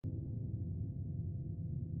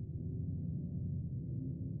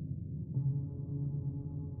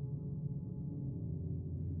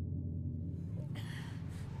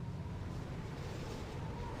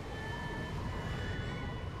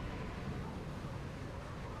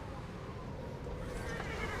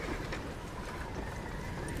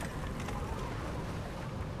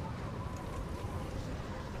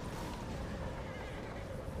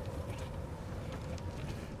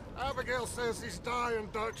Abigail says he's dying,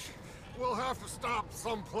 Dutch. We'll have to stop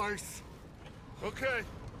someplace. Okay,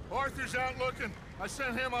 Arthur's out looking. I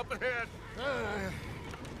sent him up ahead.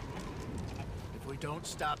 If we don't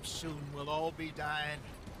stop soon, we'll all be dying.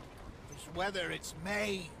 This weather, it's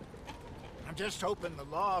May. I'm just hoping the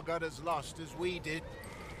law got as lost as we did.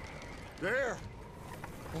 There!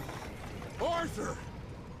 Arthur!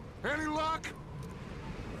 Any luck?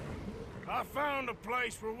 I found a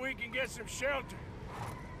place where we can get some shelter.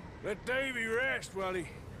 Let Davy rest while he...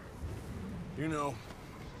 You know.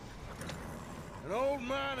 An old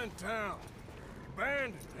mining town.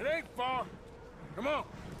 Abandoned. It ain't far. Come on.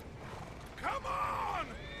 Come on!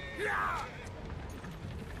 Yeah!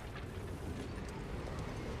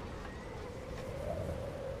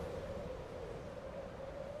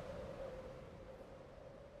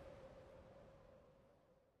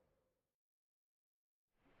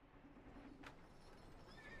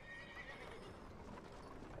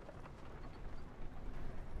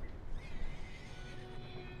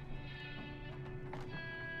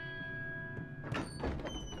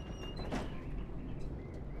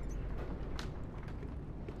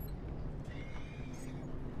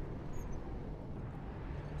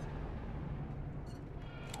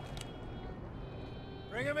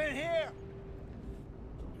 Bring him in here!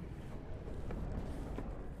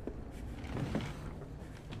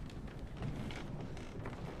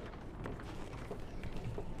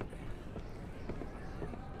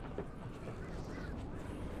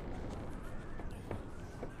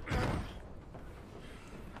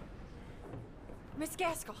 Miss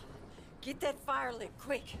Gaskell, get that fire lit,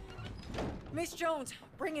 quick. Miss Jones,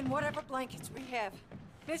 bring in whatever blankets we have.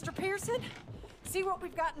 Mr. Pearson, see what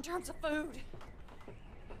we've got in terms of food.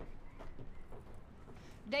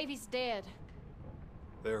 Davy's dead.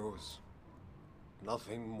 There was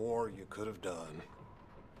nothing more you could have done.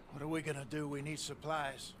 What are we gonna do? We need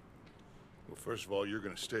supplies. Well, first of all, you're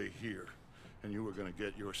gonna stay here, and you were gonna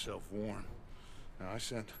get yourself warm. Now, I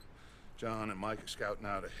sent John and Micah scouting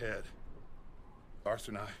out ahead.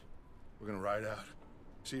 Arthur and I, we're gonna ride out,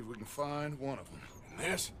 see if we can find one of them. And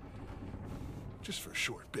this? Just for a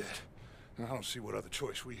short bit. And I don't see what other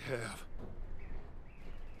choice we have.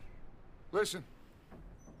 Listen.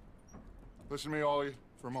 Listen to me, all of you,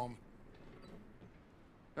 for a moment.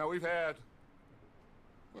 Now, we've had,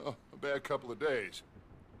 well, a bad couple of days.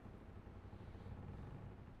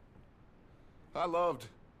 I loved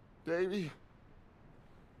Davy,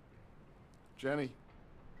 Jenny,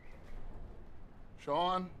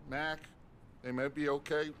 Sean, Mac. They may be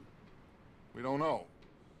okay. We don't know.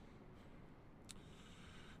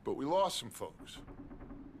 But we lost some folks.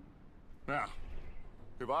 Now,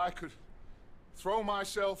 if I could throw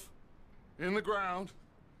myself in the ground,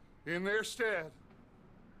 in their stead,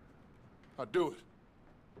 I'd do it,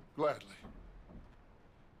 gladly.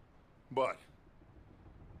 But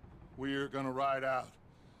we're gonna ride out,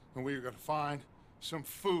 and we're gonna find some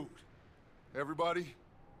food. Everybody,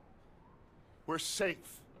 we're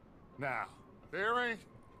safe now. There ain't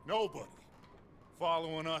nobody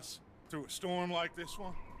following us through a storm like this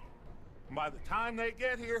one. And by the time they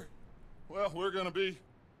get here, well, we're gonna be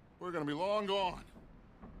long gone.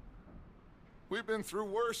 We've been through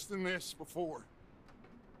worse than this before.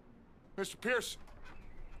 Mr. Pearson,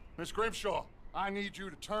 Miss Grimshaw, I need you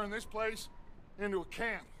to turn this place into a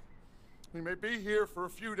camp. We may be here for a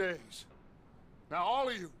few days. Now, all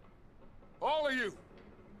of you,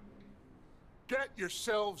 get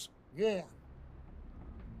yourselves warm.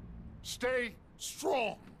 Stay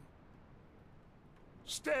strong.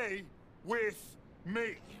 Stay with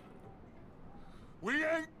me. We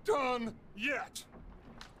ain't done yet.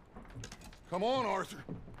 Come on, Arthur.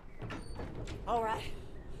 All right.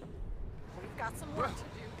 We've got some work to do.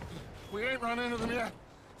 We ain't run into them yet,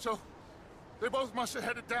 so they both must have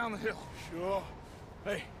headed down the hill. Sure.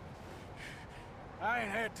 Hey, I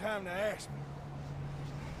ain't had time to ask.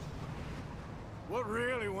 What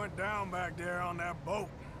really went down back there on that boat?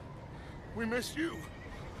 We missed you.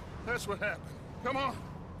 That's what happened. Come on.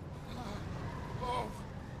 Oh.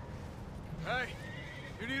 Hey,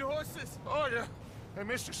 you need horses? Oh, yeah. Hey,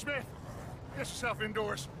 Mr. Smith, get yourself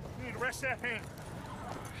indoors. You need to rest that hand.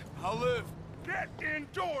 I'll live. Get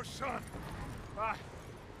indoors, son.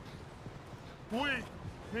 We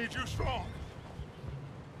need you strong.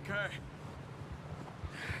 Okay.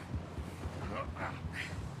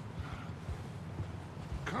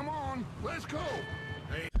 Come on, let's go.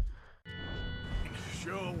 Hey,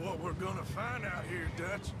 sure what we're gonna find out here,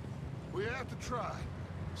 Dutch. We have to try.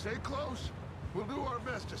 Stay close. We'll do our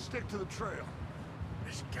best to stick to the trail.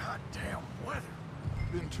 This goddamn weather.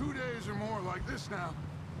 Been 2 days or more like this now.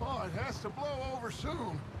 Oh, it has to blow over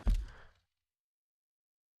soon.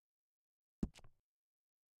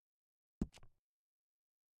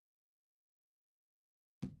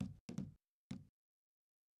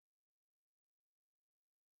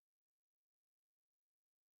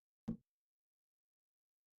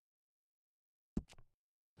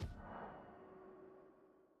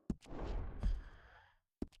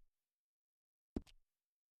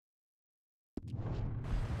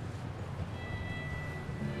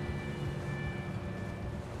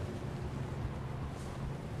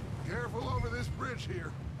 this bridge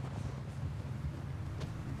here.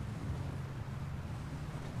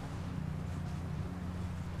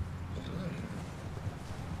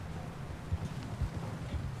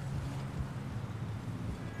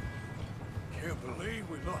 Can't believe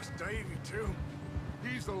we lost Davy, too.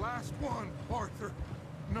 He's the last one, Arthur.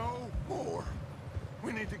 No more.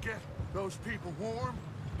 We need to get those people warm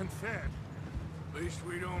and fed. At least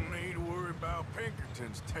we don't need to worry about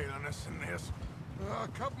Pinkertons tailing us in this. A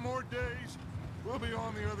couple more days, we'll be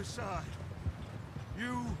on the other side.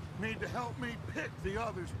 You need to help me pick the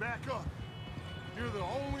others back up. You're the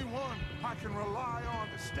only one I can rely on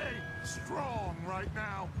to stay strong right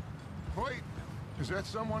now. Wait, is that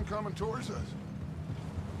someone coming towards us?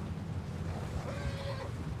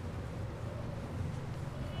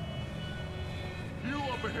 You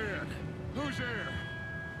up ahead. Who's there?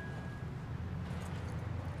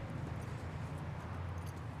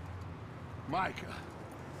 Micah.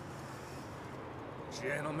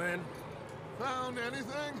 Gentlemen, Found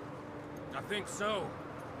anything? I think so.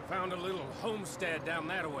 Found a little homestead down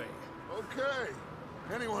that way. Okay.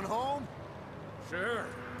 Anyone home? Sure.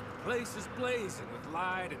 Place is blazing with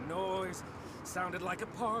light and noise. Sounded like a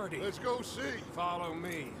party. Let's go see. Follow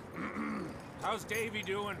me. How's Davy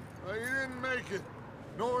doing? He didn't make it.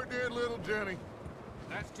 Nor did little Jenny.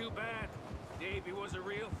 That's too bad. Davy was a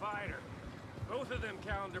real fighter. Both of them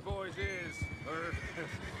calendar boys is, or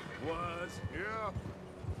was. Yeah,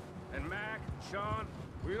 And Mac, Sean,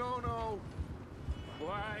 we don't know.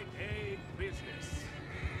 quite a business.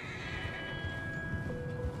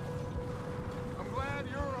 I'm glad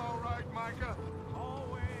you're all right, Micah.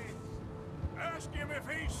 Always. Ask him if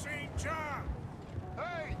he's seen John.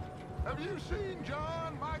 Hey, have you seen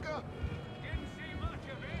John, Micah? Didn't see much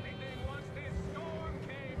of anything once this storm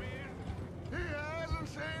came in. He hasn't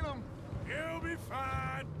seen him. He'll be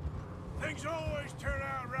fine. Things always turn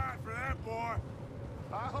out right for that boy.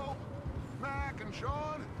 I hope Mac and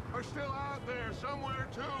Sean are still out there somewhere,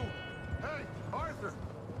 too. Hey, Arthur,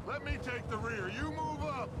 let me take the rear. You move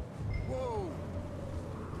up. Whoa.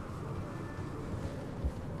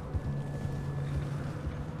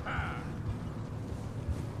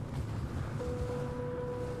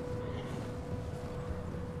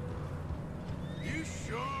 You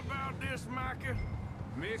sure about this, Micah?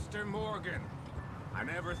 Mr. Morgan, I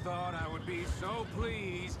never thought I would be so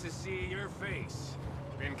pleased to see your face.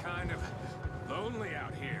 Been kind of lonely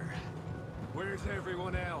out here. Where's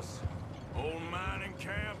everyone else? Old mining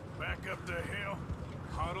camp back up the hill.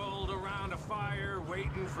 Huddled around a fire,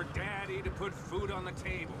 waiting for Daddy to put food on the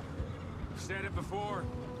table. Said it before,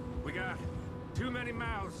 we got too many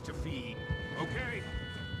mouths to feed. Okay,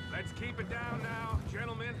 let's keep it down now,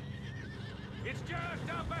 gentlemen. It's just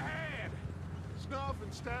up ahead. Snuff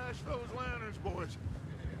and stash those lanterns, boys.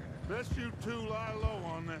 Best you two lie low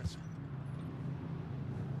on this.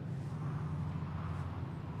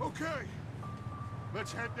 Okay,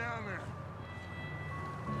 let's head down there.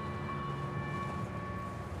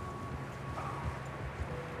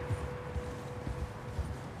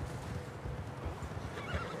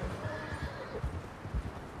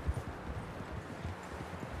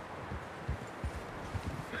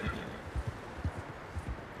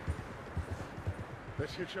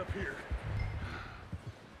 Let's hitch up here.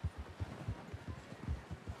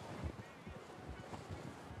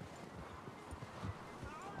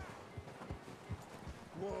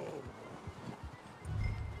 Whoa.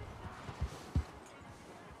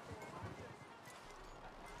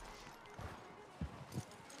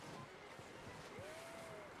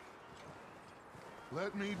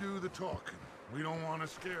 Let me do the talking. We don't want to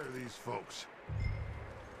scare these folks.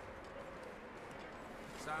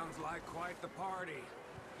 Sounds like quite the party.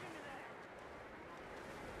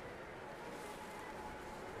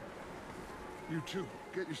 You two,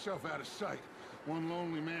 get yourself out of sight. One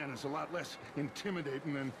lonely man is a lot less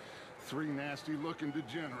intimidating than three nasty-looking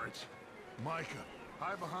degenerates. Micah,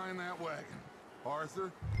 hide behind that wagon.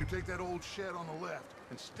 Arthur, you take that old shed on the left,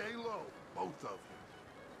 and stay low, both of you.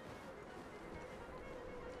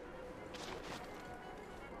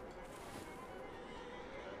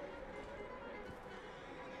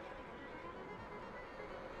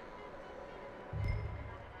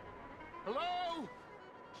 Hello?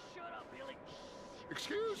 Shut up, Billy.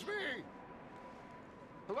 Excuse me?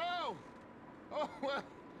 Hello? Oh, well,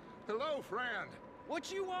 hello, friend.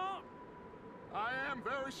 What you want? I am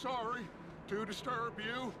very sorry to disturb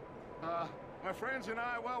you. My friends and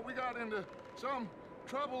I, well, we got into some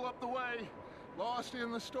trouble up the way, lost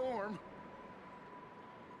in the storm.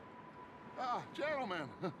 Gentlemen,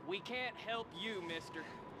 We can't help you, mister.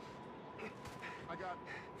 I got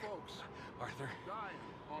folks Arthur, dying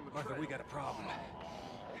on the Arthur, trail. we got a problem.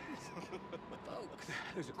 Folks,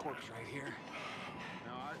 there's a corpse right here.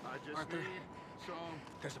 Now, I just Arthur, need some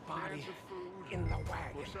there's a body cans of food in the or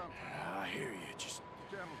wagon. something. I hear you. Just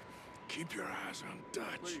Gentlemen, keep your eyes on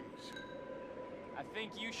Dutch. please. I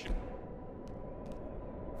think you should...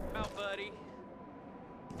 out, buddy.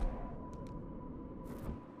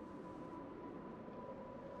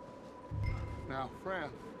 Now,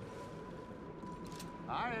 friend,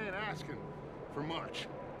 I ain't asking for much.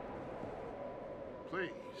 Please,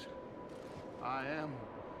 I am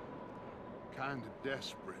kind of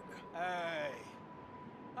desperate. Hey,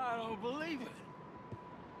 I don't believe it.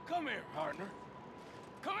 Come here, partner.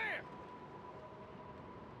 Come here.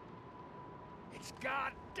 It's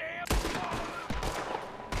goddamn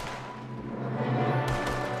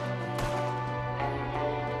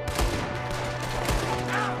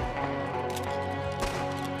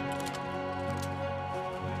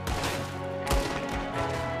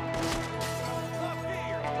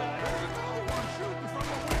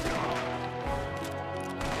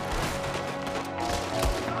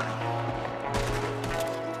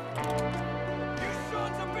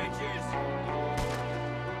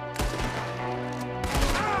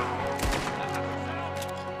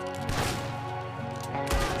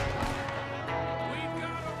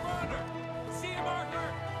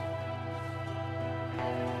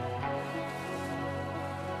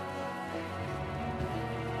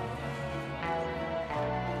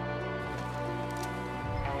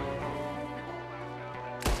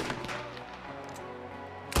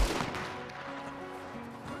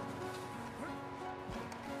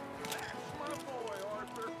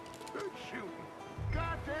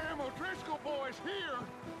here?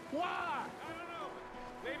 Why? I don't know.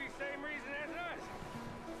 Maybe same reason as us.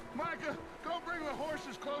 Micah, go bring the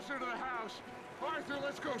horses closer to the house. Arthur,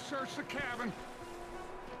 let's go search the cabin.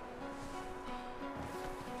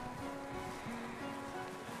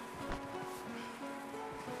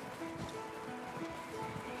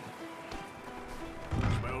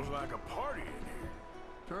 Smells like a party in here.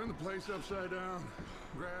 Turn the place upside down.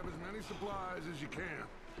 Grab as many supplies as you can.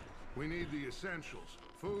 We need the essentials.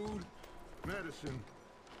 Food, medicine,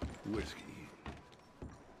 whiskey.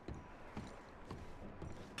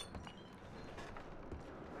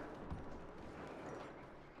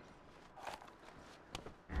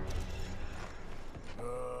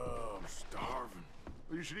 Oh, I'm starving.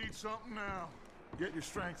 Well, you should eat something now. Get your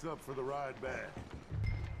strength up for the ride back.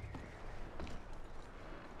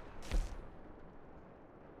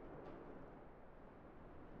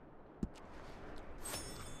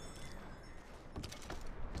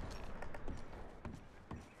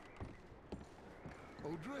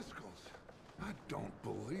 O'Driscoll's. I don't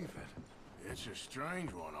believe it. It's a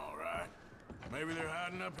strange one, all right. Maybe they're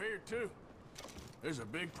hiding up here, too. There's a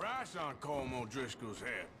big price on Colm O'Driscoll's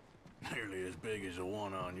head. Nearly as big as the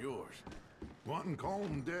one on yours. Wanting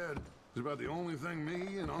Colm dead is about the only thing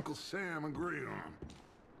me and Uncle Sam agree on.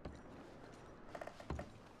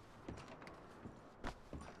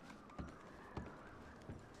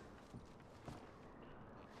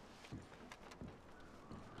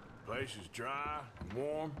 Place is dry and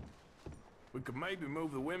warm. We could maybe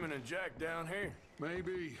move the women and Jack down here.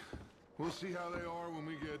 Maybe. We'll see how they are when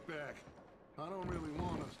we get back. I don't really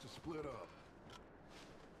want us to split up.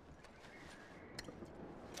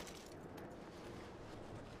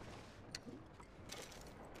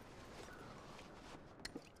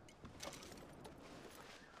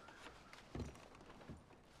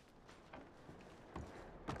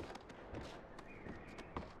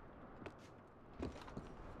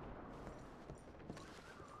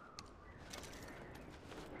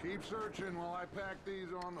 Keep searching while I pack these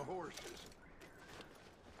on the horses.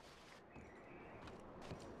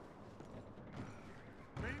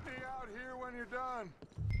 Meet me out here when you're done.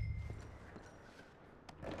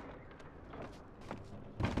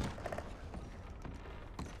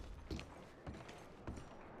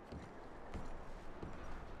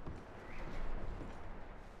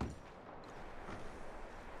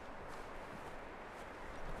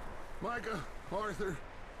 Micah, Arthur,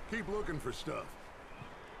 keep looking for stuff.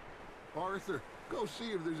 Arthur, go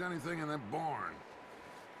see if there's anything in that barn.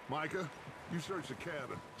 Micah, you search the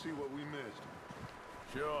cabin, see what we missed.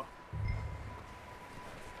 Sure.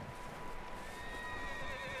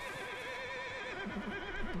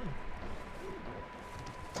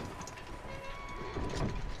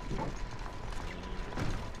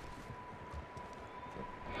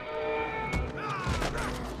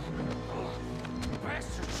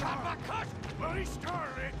 Bastard shot my cousin! Well, he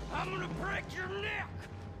started it. I'm gonna break your neck!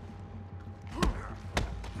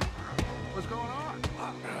 What's going on?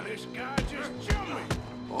 This guy just jumped me.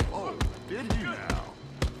 Oh, did he now?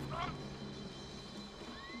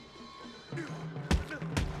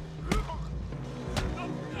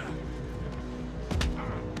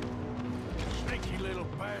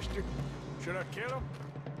 Should I kill him?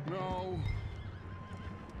 No.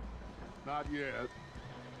 Not yet.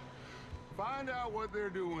 Find out what they're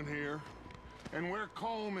doing here, and where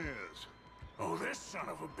Colm is. Oh, this son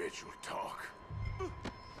of a bitch will talk.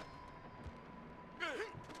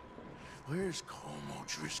 Where's Colm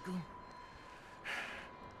O'Driscoll?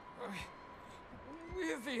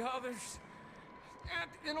 With the others. At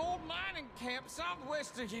an old mining camp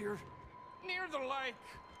southwest of here. Near the lake.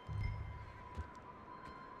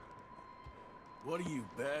 What are you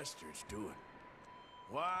bastards doing?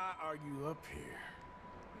 Why are you up here?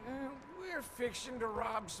 We're fixing to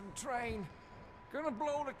rob some train. Gonna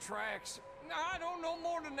blow the tracks. No, I don't know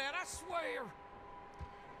more than that, I swear.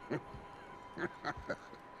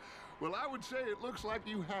 Well, I would say it looks like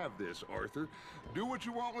you have this, Arthur. Do what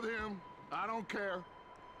you want with him. I don't care.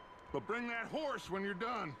 But bring that horse when you're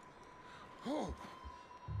done. Oh.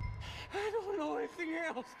 I don't know anything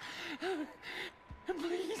else.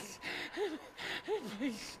 Please.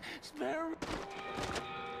 Please, spare me.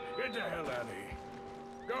 Get the hell out of here.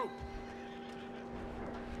 Go!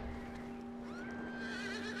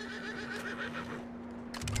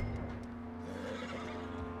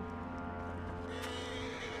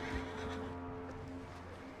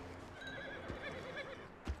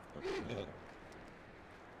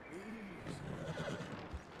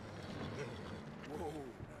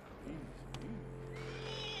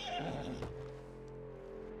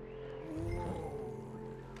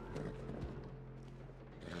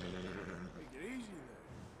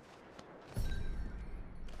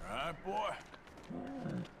 Boy. You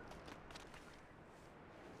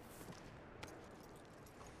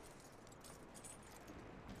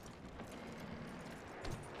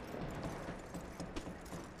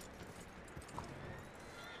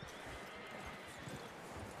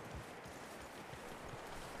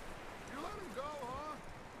let him go, huh?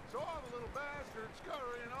 Saw the little bastard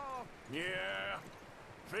scurrying off. Yeah.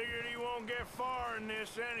 Figured he won't get far in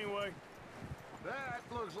this anyway. That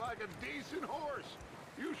looks like a decent horse.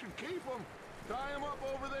 You should keep him. Tie him up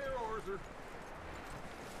over there, Arthur.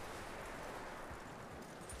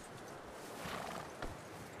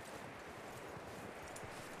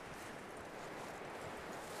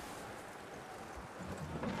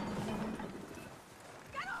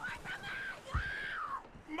 Get away from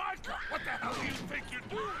me! Micah, what the hell do you think you're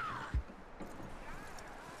doing?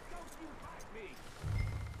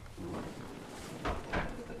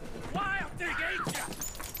 Wild thing, ain't ya?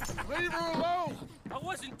 Leave her alone! I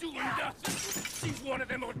wasn't doing nothing. She's one of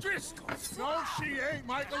them O'Driscolls. No, she ain't,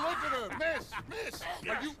 Micah. Look at her. Miss,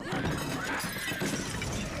 are you...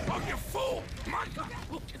 Oh, you fool! Micah!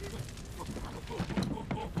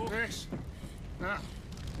 Miss, now,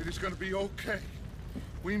 it is gonna be okay.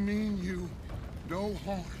 We mean you no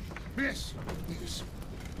harm. Miss.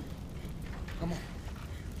 Come on.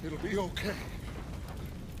 It'll be okay.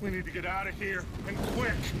 We need to get out of here, and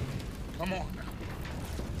quick. Come on now.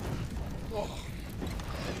 Oh.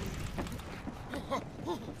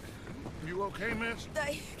 You okay, miss?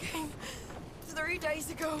 They came 3 days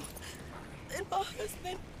ago. And my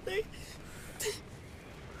husband, they...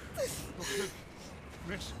 Okay.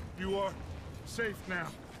 Miss, you are safe now.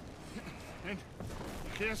 And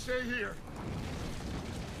you can't stay here.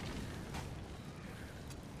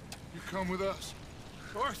 You come with us.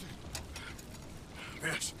 Arthur!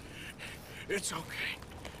 Miss, it's okay.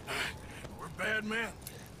 We're bad men.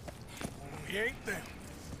 We ain't them.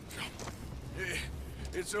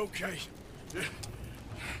 It's okay.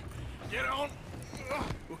 Get on.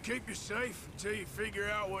 We'll keep you safe until you figure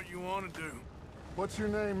out what you want to do. What's your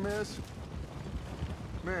name, miss?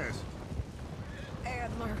 Miss?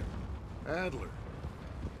 Adler. Adler.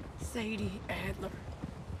 Sadie Adler.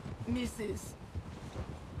 Mrs.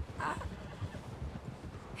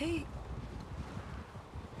 He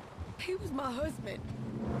was my husband.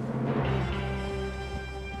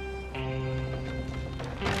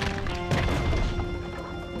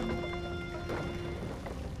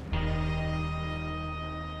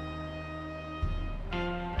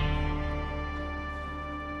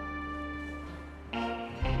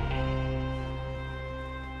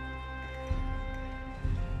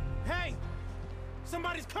 Hey!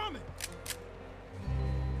 Somebody's coming!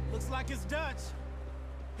 Looks like it's Dutch.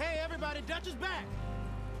 Hey, everybody, Dutch is back!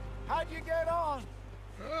 How'd you get on?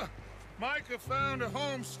 Micah found a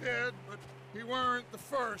homestead, but he weren't the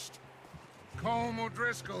first. Colm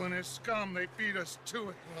O'Driscoll and his scum, they beat us to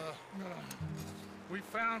it. We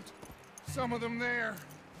found some of them there,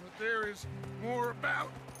 but there is more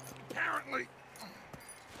about, apparently.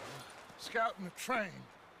 Scouting the train.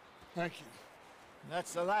 Thank you.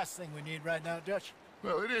 That's the last thing we need right now, Dutch.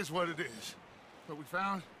 Well, it is what it is. But we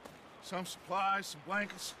found some supplies, some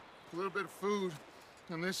blankets, a little bit of food,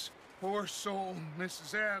 and this poor soul,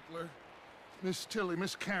 Mrs. Adler, Miss Tilly,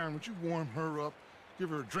 Miss Karen, would you warm her up? Give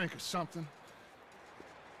her a drink or something?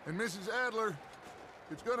 And Mrs. Adler,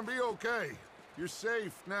 it's gonna be okay. You're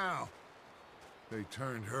safe now. They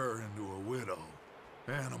turned her into a widow.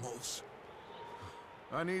 Animals.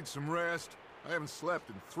 I need some rest. I haven't slept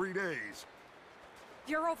in 3 days.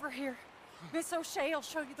 You're over here. Miss O'Shea will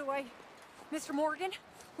show you the way. Mr. Morgan,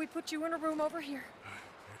 we put you in a room over here.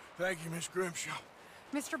 Thank you, Miss Grimshaw.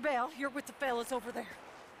 Mr. Bell, you're with the fellas over there.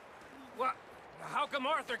 What? How come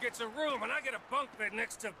Arthur gets a room and I get a bunk bed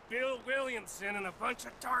next to Bill Williamson and a bunch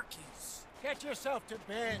of darkies? Get yourself to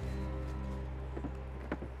bed.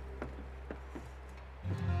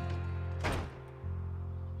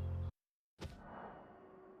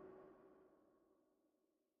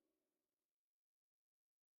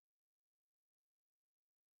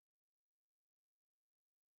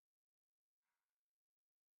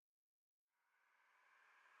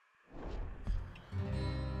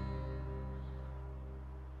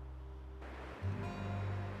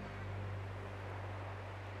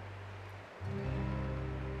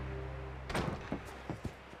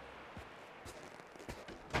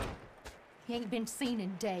 He ain't been seen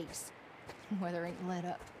in days. Weather ain't let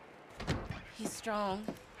up. He's strong,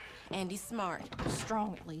 and he's smart.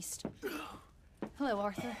 Strong, at least. Hello,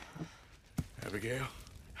 Arthur. Abigail?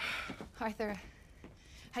 Arthur,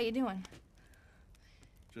 how you doing?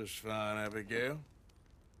 Just fine, Abigail.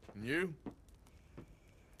 And you?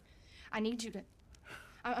 I need you to...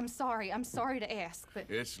 I'm sorry to ask, but...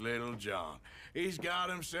 It's little John. He's got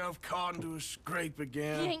himself caught into a scrape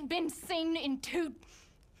again. He ain't been seen in 2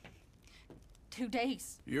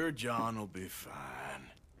 days. Your John will be fine.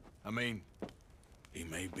 I mean, he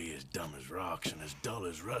may be as dumb as rocks and as dull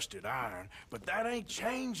as rusted iron, but that ain't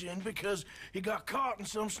changing because he got caught in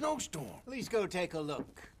some snowstorm. Please go take a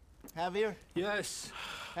look. Javier? Yes.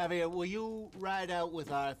 Javier, will you ride out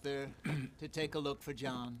with Arthur to take a look for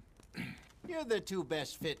John? You're the 2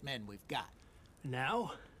 best fit men we've got.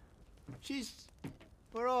 Now?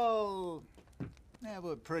 We're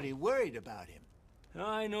pretty worried about him.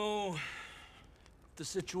 I know. If the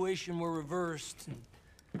situation were reversed, and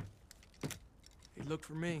he'd look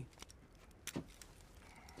for me.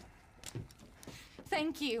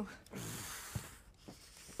 Thank you.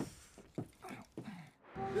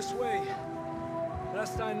 This way.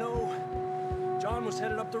 Last I know, John was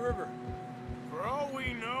headed up the river. For all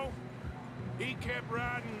we know, he kept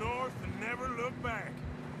riding north and never looked back.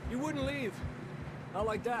 He wouldn't leave. Not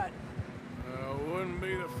like that. Wouldn't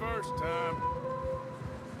be the first time.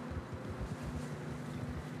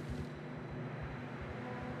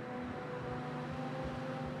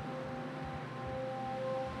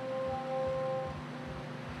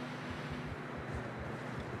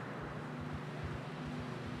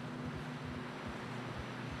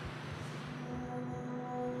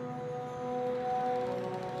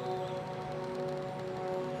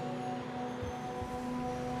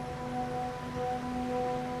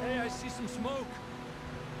 Smoke.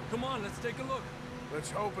 Come on, let's take a look.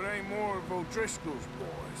 Let's hope it ain't more of O'Driscoll's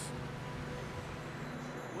boys.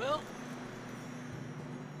 Well,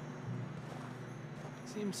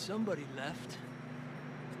 seems somebody left.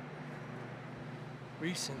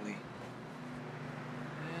 Recently.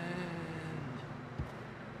 And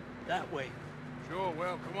that way. Sure,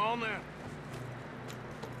 well, come on then.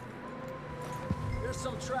 There's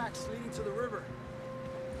some tracks leading to the river.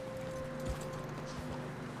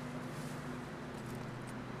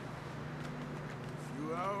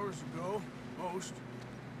 Hours ago, most.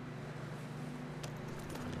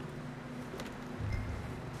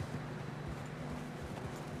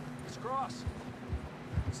 Let's cross.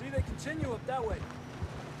 See, they continue up that way.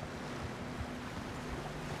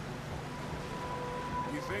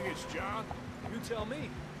 You think it's John? You tell me.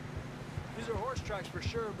 These are horse tracks for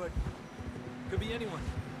sure, but could be anyone.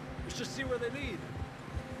 Let's just see where they lead.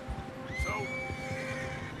 So,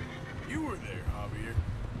 you were there, Javier.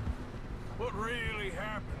 What really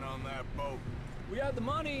happened on that boat? We had the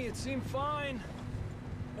money, it seemed fine.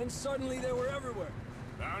 Then suddenly they were everywhere.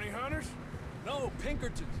 Bounty hunters? No,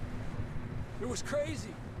 Pinkertons. It was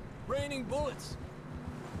crazy. Raining bullets.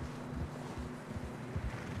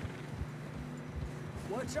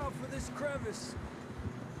 Watch out for this crevice.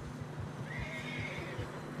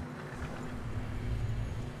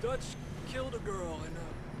 Dutch killed a girl in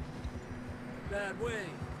a bad way.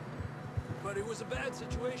 But it was a bad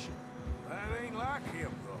situation. That ain't like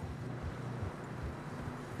him, though.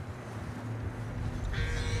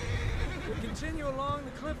 We'll continue along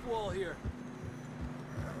the cliff wall here.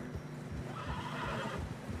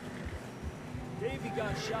 Davey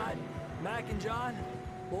got shot. Mac and John,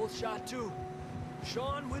 Both shot too.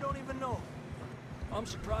 Sean, we don't even know. I'm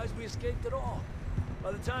surprised we escaped at all.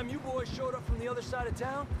 By the time you boys showed up from the other side of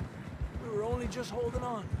town, we were only just holding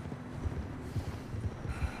on.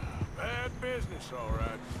 Bad business, all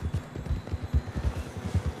right.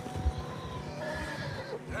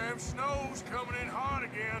 Damn snow's coming in hard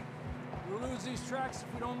again. We'll lose these tracks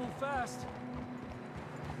if we don't move fast.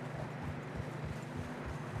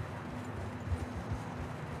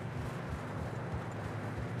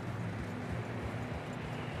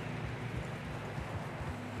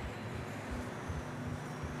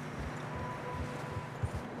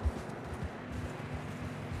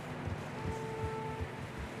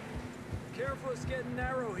 Careful, it's getting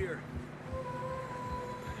narrow here.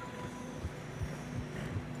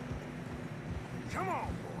 Come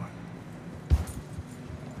on, boy.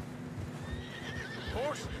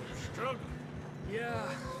 Horses are struggling. Yeah,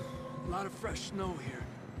 a lot of fresh snow here.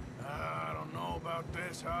 I don't know about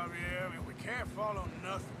this, Javier. I mean, we can't follow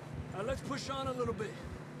nothing. Let's push on a little bit.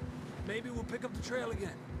 Maybe we'll pick up the trail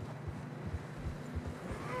again.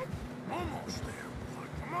 Almost there, boy.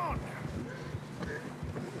 Come on now.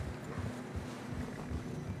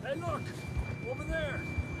 Hey, look! Over there!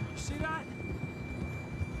 You see that?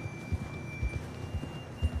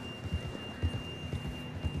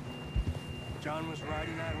 John was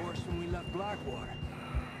riding that horse when we left Blackwater.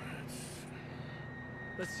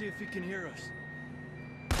 Let's see if he can hear us.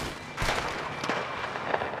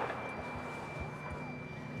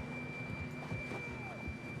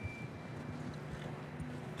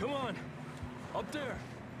 Come on! Up there!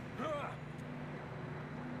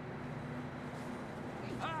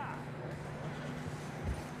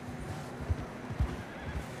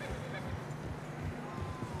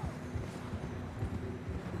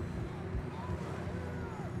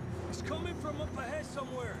 He's coming from up ahead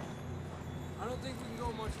somewhere. I don't think we can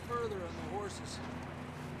go much further on the horses.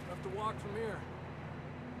 We'll have to walk from here.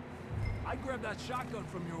 I'd grab that shotgun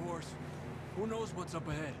from your horse. Who knows what's up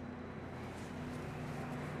ahead?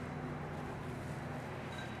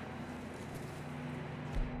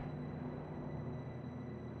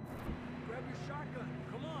 Grab your shotgun.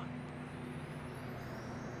 Come on.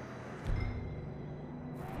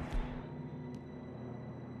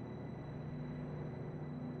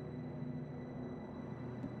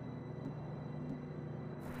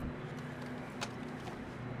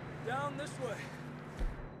 Down this way.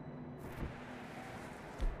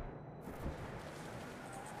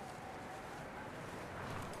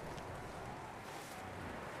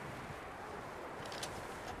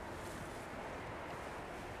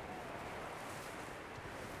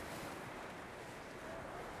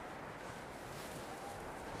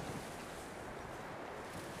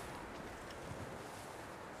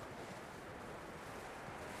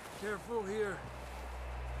 Careful here.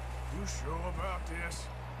 You sure about this?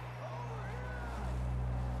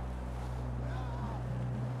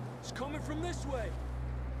 It's coming from this way.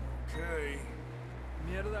 Okay.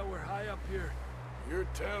 Mierda, we're high up here. You're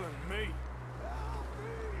telling me.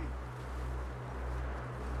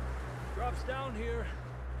 Drops down here.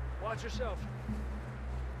 Watch yourself.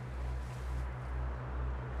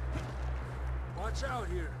 Watch out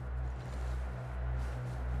here.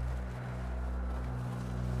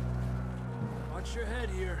 Watch your head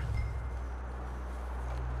here.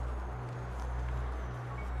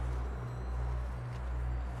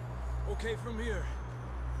 Okay from here.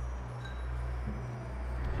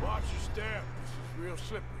 Watch your step. This is real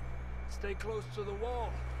slippery. Stay close to the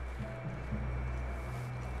wall.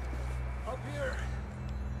 Up here.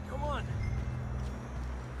 Come on.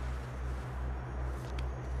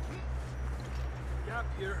 Gap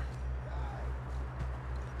here.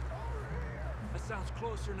 That sounds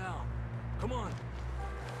closer now. Come on.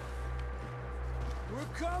 We're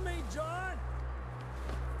coming, John!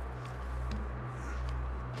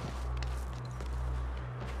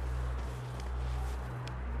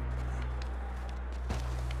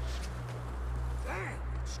 Damn,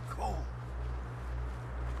 it's cold.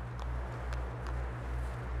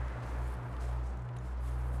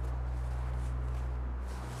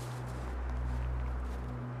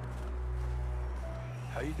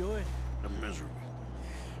 How you doing? I'm miserable.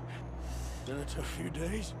 Been a tough few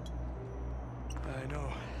days. I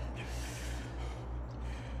know.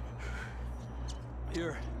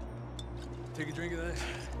 Here. Take a drink of this.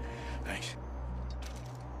 Thanks.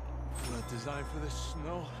 Not designed for this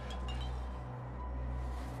snow.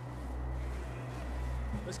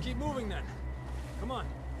 Let's keep moving then. Come on.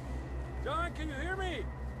 John, can you hear me?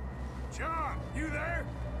 John, you there?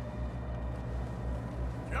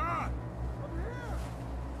 John! Over here!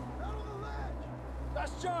 Down on the ledge!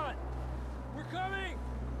 That's John! We're coming!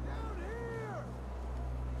 Down here!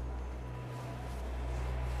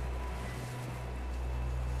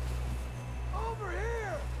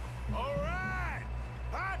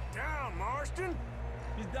 town, Marston.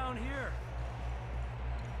 He's down here.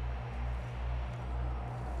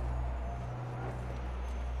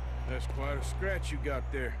 That's quite a scratch you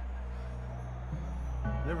got there.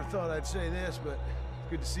 Never thought I'd say this, but it's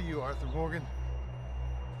good to see you, Arthur Morgan.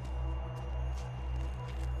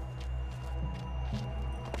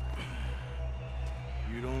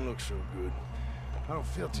 You don't look so good. I don't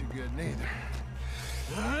feel too good, neither.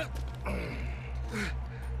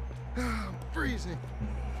 I'm freezing.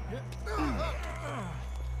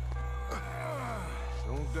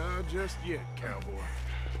 Don't die just yet, cowboy.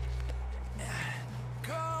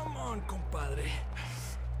 Come on, compadre.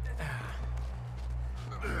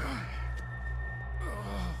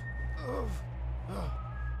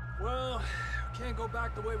 Well, we can't go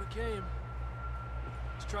back the way we came.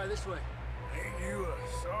 Let's try this way. Ain't you a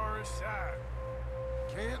sorry sight?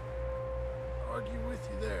 Can't argue with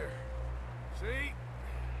you there. See?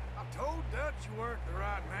 I told Dutch you weren't the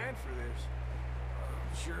right man for this.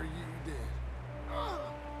 I'm sure you did.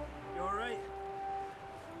 You all right?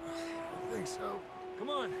 I think so. Come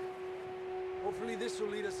on. Hopefully this will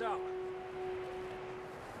lead us out.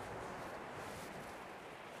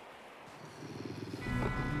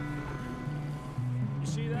 You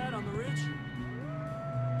see that on the ridge?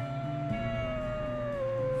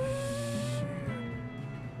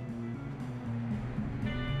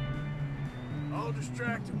 I'll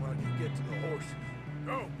distract him while you get to the horses.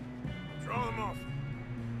 Go! Draw them off.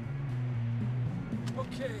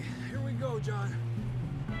 Okay, here we go, John.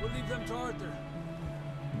 We'll leave them to Arthur.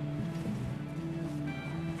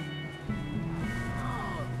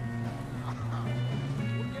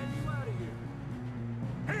 We're getting you out of here.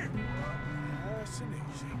 Here! Nice and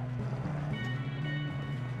easy.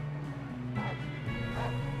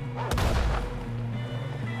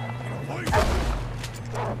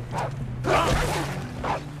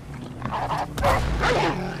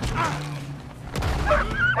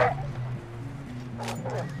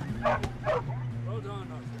 Well done,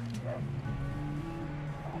 Arthur.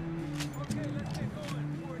 Okay, let's get going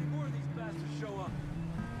before any more of these bastards show up.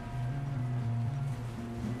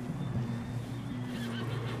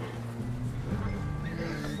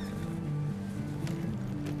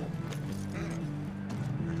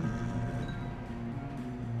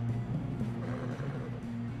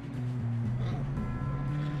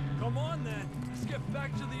 Come on, then. Let's get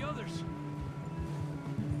back to the others.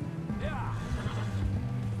 Yeah.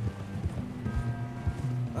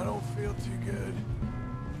 I don't feel too good.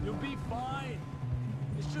 You'll be fine.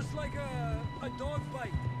 It's just like a dog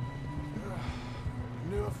bite.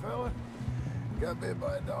 Knew a fella, got bit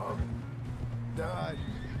by a dog, died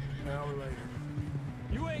an hour later.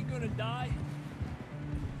 You ain't gonna die.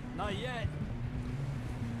 Not yet.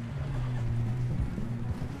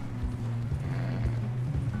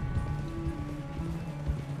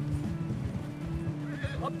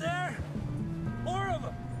 Up there! More of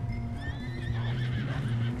them!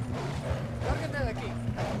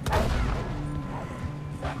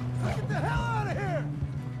 Get the hell out of here!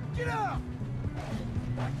 Get out!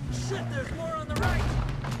 Shit, there's more on the right!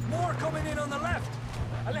 More coming in on the left!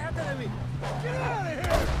 Alejate de mí! Get out of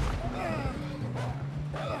here!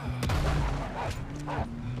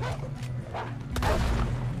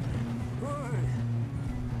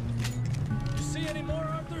 You see any more,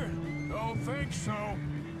 Arthur? Don't think so.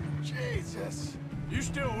 Jesus! You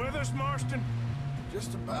still with us, Marston?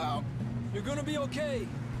 Just about. You're gonna be okay.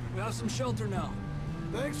 We have some shelter now.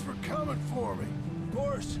 Thanks for coming for me. Of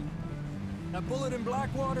course. That bullet in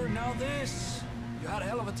Blackwater, now this. You had a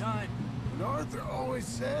hell of a time. And Arthur always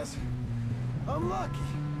says, I'm lucky.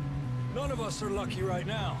 None of us are lucky right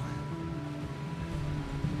now.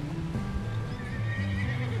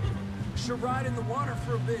 Should ride in the water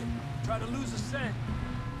for a bit. Try to lose a scent.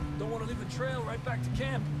 Don't want to leave a trail right back to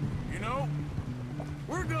camp. You know,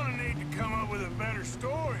 we're gonna need to come up with a better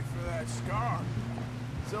story for that scar.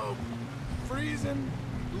 So, freezing,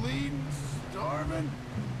 bleeding, starving,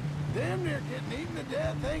 damn near getting eaten to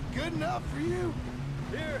death ain't good enough for you?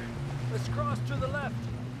 Here, let's cross to the left.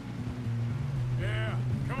 Yeah,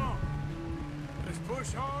 come on. Let's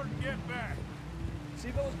push hard and get back.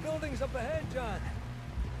 See those buildings up ahead, John?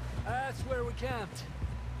 That's where we camped.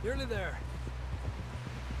 Nearly there.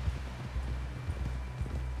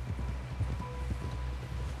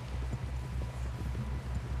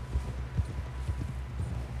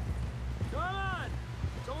 Come on!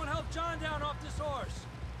 Someone help John down off this horse.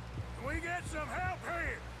 Can we get some help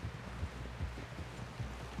here?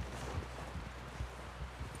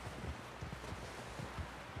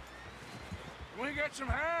 Can we get some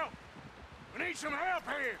help? We need some help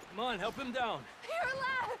here. Come on, help him down. You're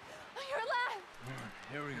alive! You're alive!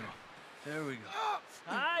 Here we go. There we go.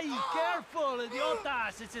 Aye, Ay, careful,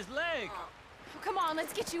 idiotas, it's his leg. Oh, come on,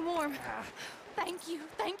 let's get you warm. Thank you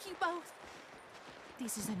both.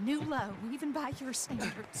 This is a new low, even by your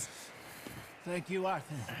standards. Thank you,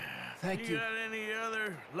 Arthur. Thank you. You got any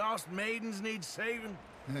other lost maidens need saving?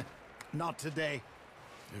 Not today.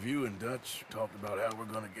 Have you and Dutch talked about how we're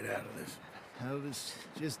gonna get out of this? I was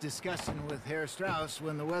just discussing with Herr Strauss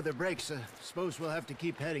when the weather breaks. I suppose we'll have to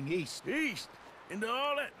keep heading east. East? Into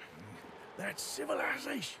all that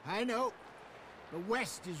civilization? I know. But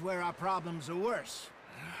west is where our problems are worse.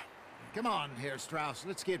 Come on, Herr Strauss,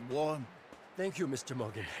 let's get warm. Thank you, Mr.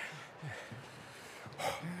 Morgan.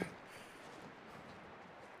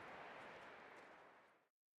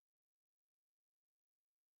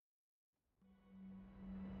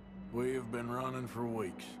 We have been running for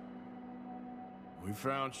weeks. We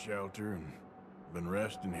found shelter and been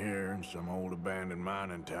resting here in some old abandoned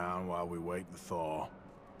mining town while we wait the thaw.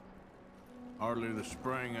 Hardly the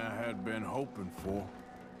spring I had been hoping for.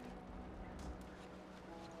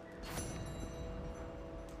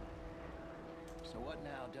 So what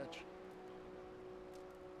now, Dutch?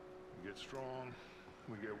 We get strong,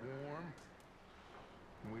 we get warm,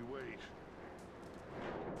 and we wait.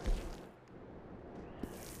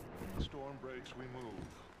 When the storm breaks, we move.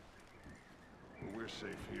 But we're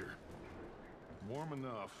safe here. Warm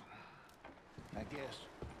enough. I guess.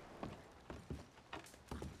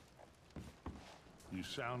 You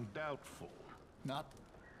sound doubtful. Not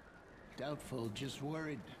doubtful, just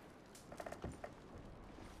worried.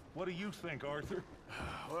 What do you think, Arthur?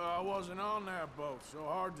 Well, I wasn't on that boat, so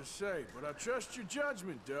hard to say, but I trust your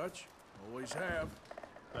judgment, Dutch. Always have.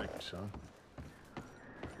 Thank you, son.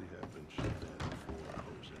 We have been shot at before,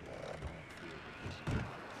 Jose. I don't feel that this is...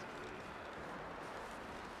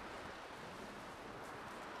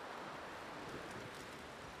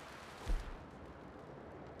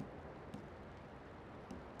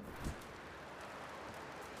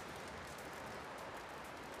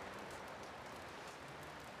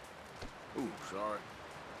 Ooh, sorry.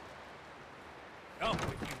 Up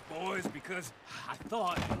with you boys because I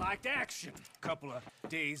thought you liked action. Couple of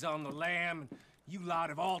days on the lam, and you lot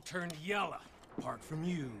have all turned yellow. Apart from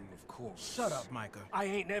you, of course. Shut up, Micah. I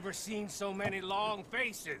ain't never seen so many long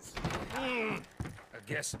faces. I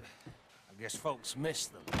guess folks miss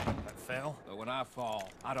them. I fell, but when I fall,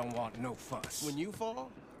 I don't want no fuss. When you fall,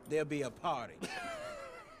 there'll be a party.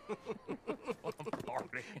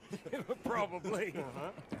 Party? Probably.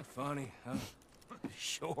 That funny, huh?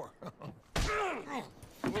 Sure. I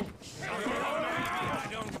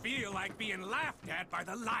don't feel like being laughed at by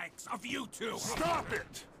the likes of you two. Stop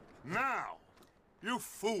it! Now! You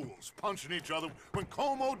fools punching each other when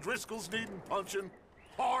Como Driscoll's needing punching.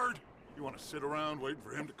 Hard! You want to sit around waiting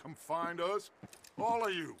for him to come find us? All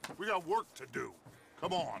of you, we got work to do.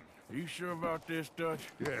 Come on. Are you sure about this, Dutch?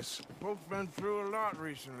 Yes. Folks been through a lot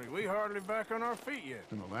recently. We hardly back on our feet yet.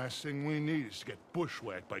 And the last thing we need is to get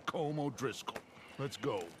bushwhacked by Como Driscoll. Let's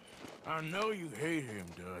go. I know you hate him,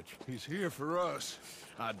 Dutch. He's here for us.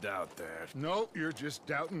 I doubt that. No, you're just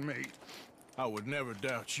doubting me. I would never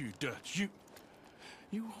doubt you, Dutch.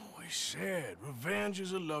 You always said revenge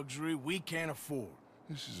is a luxury we can't afford.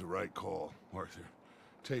 This is the right call, Arthur.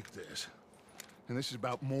 Take this. And this is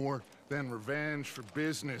about more than revenge for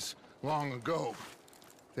business long ago.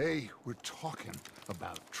 They were talking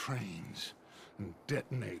about trains and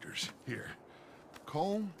detonators here.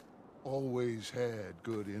 Colm always had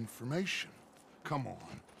good information. Come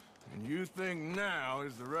on. And you think now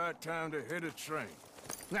is the right time to hit a train?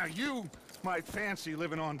 Now you might fancy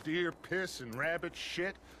living on deer piss and rabbit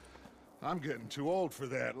shit. I'm getting too old for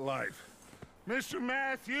that life. Mr.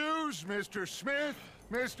 Matthews, Mr. Smith,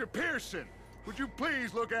 Mr. Pearson, would you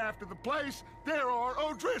please look after the place? There are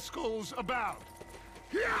O'Driscolls about.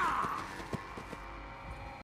 Yeah!